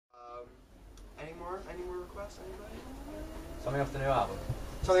us? Anybody? Something off the new album.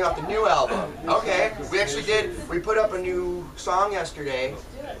 Something off the new album. Okay. We actually did. We put up a new song yesterday.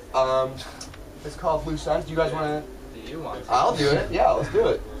 It's called Loose Ends. Do you guys want to? Do you want to? I'll do it. Yeah, let's do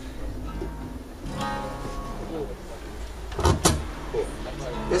it.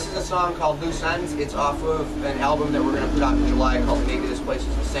 This is a song called Loose Ends. It's off of an album that we're going to put out in July called Maybe This Place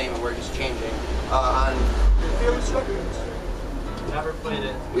Is the Same and We're Just Changing on Fearless Records. Never played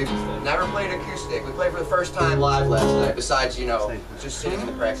it. We've never played acoustic. We played for the first time live last night, besides, you know, just sitting in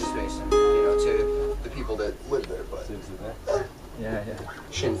the practice space and, you know, to the people that live there, but... Yeah.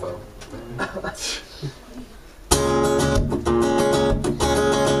 Shinfo.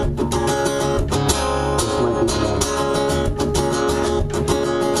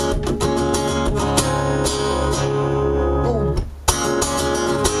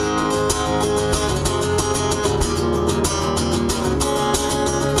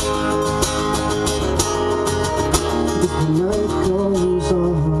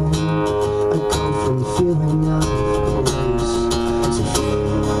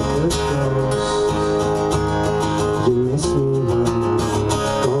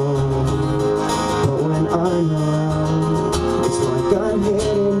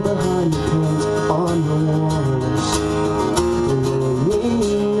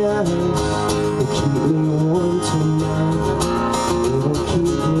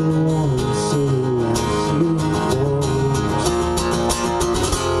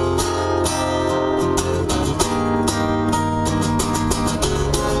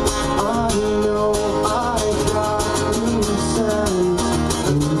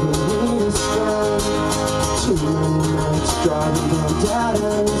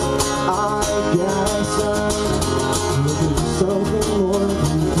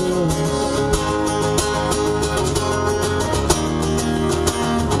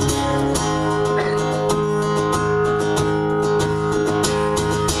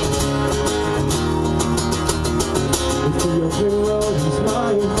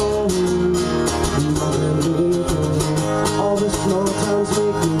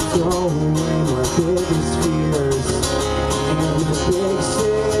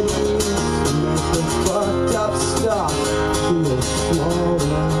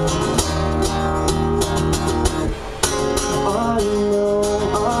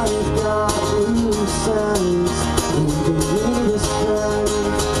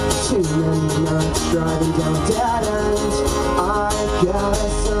 Driving down dead ends, I got a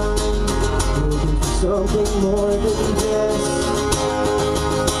sign, looking for something more than this.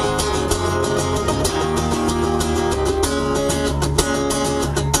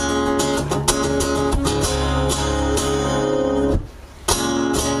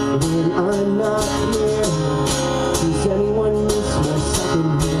 When I'm not here, does anyone miss my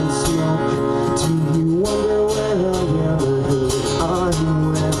secondhand smoke? Do you wonder where I am or who I'm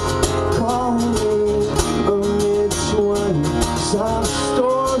with? Call me some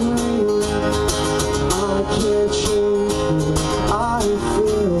story. I can't change what I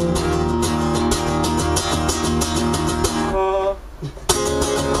feel.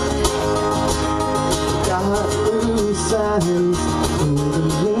 Got loose ends,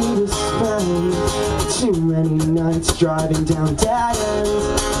 leaving me to spend too many nights driving down dead ends.